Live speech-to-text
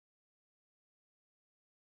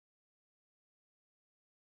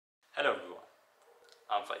Hello everyone,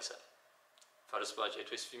 I'm Feysel, first batch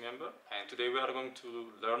HSP member, and today we are going to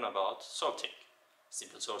learn about sorting,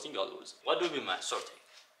 simple sorting algorithm. What do we mean by sorting?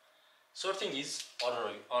 Sorting is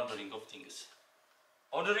ordering of things.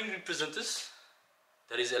 Ordering represents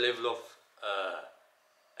there is a level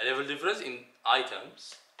difference in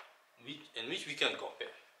items in which we can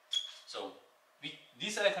compare. So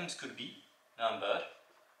these items could be number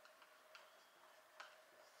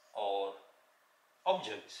or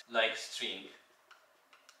objects like string.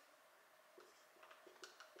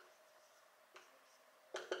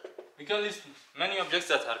 We can list many objects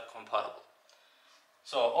that are comparable.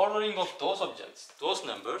 So ordering of those objects, those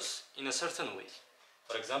numbers in a certain way.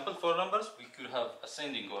 For example, for numbers we could have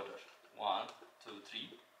ascending order 1, 2, 3,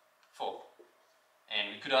 4,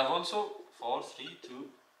 and we could have also 4, 3, 2,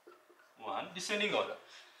 1 descending order.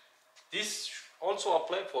 This also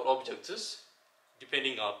apply for objects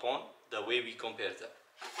depending upon the way we compare them.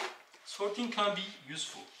 Sorting can be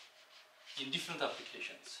useful in different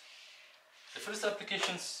applications. The first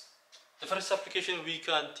application we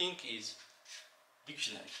can think is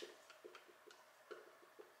dictionary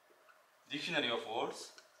of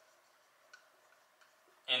words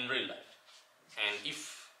in real life. And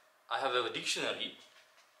if I have a dictionary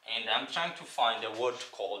and I'm trying to find a word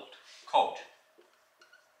called code,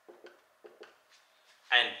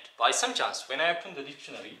 and by some chance when I open the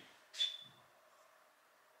dictionary,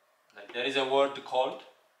 like there is a word called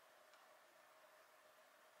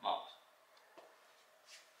mouse,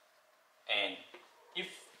 and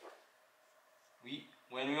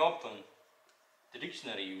when we open the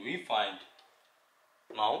dictionary we find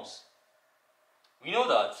mouse, we know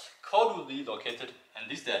that code will be located in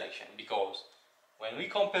this direction, because when we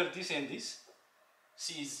compare this and this,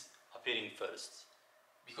 C is appearing first,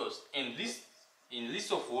 because in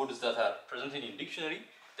list of words that are presented in dictionary,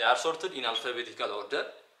 they are sorted in alphabetical order,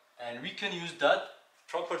 and we can use that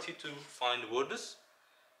property to find words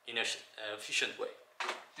in an efficient way.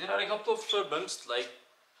 There are a couple of problems, like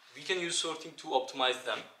we can use sorting to optimize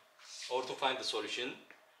them or to find the solution,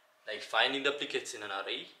 like finding duplicates in an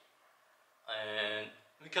array, and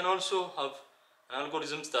we can also have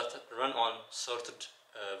algorithms that run on sorted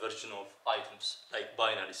version of items, like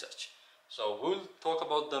binary search. So we'll talk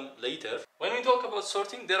about them later. When we talk about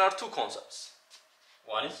sorting, there are two concepts.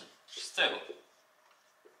 One is stable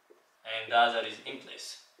and the other is in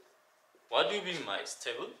place. What do you mean by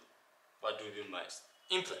stable? What do you mean by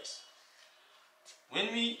in place?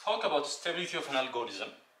 When we talk about stability of an algorithm,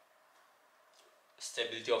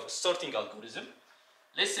 stability of a sorting algorithm,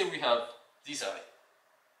 let's say we have this array,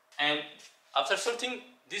 and after sorting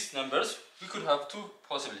these numbers we could have two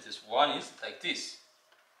possibilities. One is like this,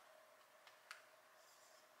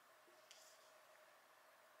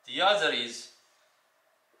 the other is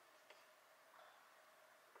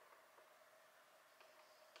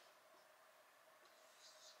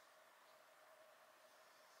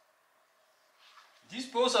these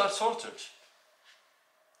both are sorted,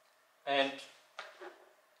 and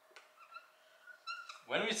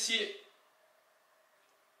when we see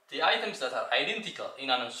the items that are identical in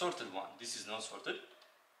an unsorted one, this is not sorted,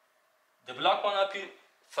 the black one appears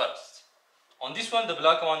first. On this one the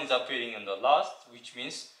black one is appearing in the last, which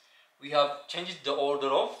means we have changed the order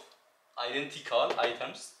of identical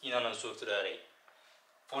items in an unsorted array.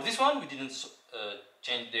 For this one we didn't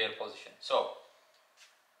change their position. So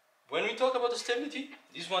when we talk about the stability,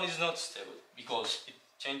 this one is not stable because it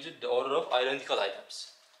changed the order of identical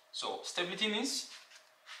items. So stability means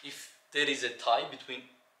if there is a tie between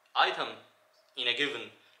item in a given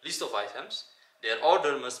list of items, their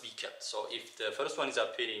order must be kept. So if the first one is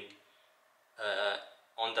appearing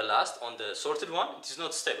on the sorted one, it is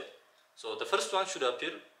not stable. So the first one should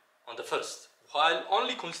appear on the first, while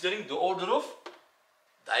only considering the order of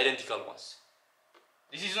the identical ones.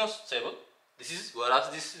 This is not stable.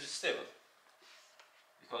 Whereas this is stable,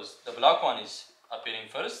 because the black one is appearing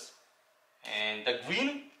first and the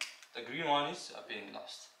green one is appearing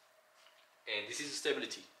last, and this is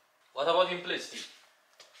stability. What about implicity?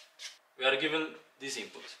 We are given this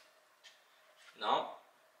input. Now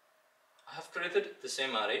I have created the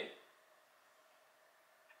same array,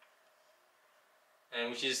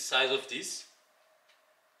 and which is size of this.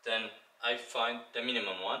 Then I find the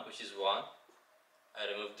minimum one, which is 1. I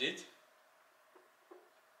removed it.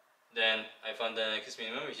 Then I found the next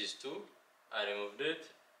minimum, which is 2. I removed it,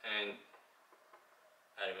 and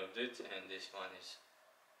I removed it, and this one is.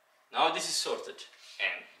 Now this is sorted,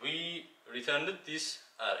 and we returned this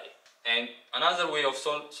array. And another way of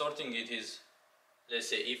sorting it is, let's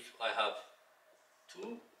say if I have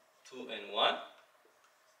 2, 2 and 1,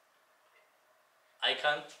 I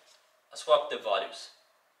can swap the values.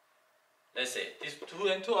 let's say these 2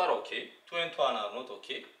 and 2 are okay, 2 and 1 are not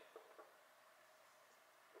okay,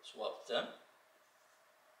 swap them.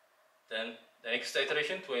 Then the next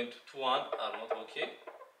iteration, 2 and 2, 1 are not okay,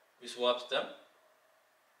 we swap them.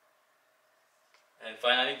 And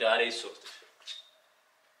finally the array is sorted.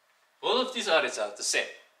 All of these arrays are the same,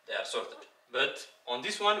 they are sorted. But on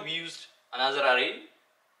this one we used another array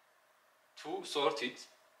to sort it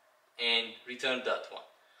and return that one.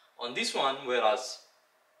 On this one, whereas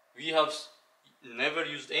we have never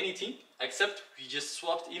used anything except we just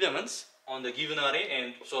swapped elements on the given array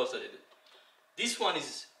and sorted it. This one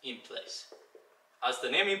is in place. As the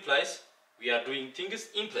name implies, we are doing things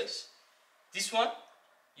in place. This one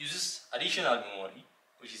uses additional memory,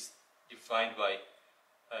 which is defined by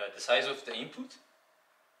the size of the input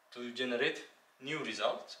to generate new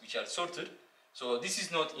results which are sorted. So this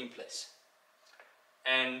is not in place.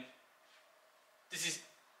 And this is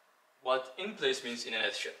what in place means in a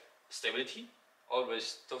nutshell. Stability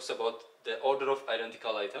always talks about the order of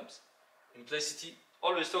identical items. Implicity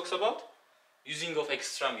always talks about using of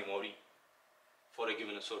extra memory for a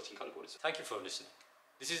given sorting algorithm. Thank you for listening.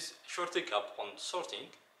 This is a short recap on sorting,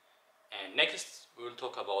 and next we will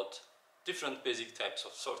talk about different basic types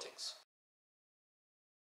of sortings.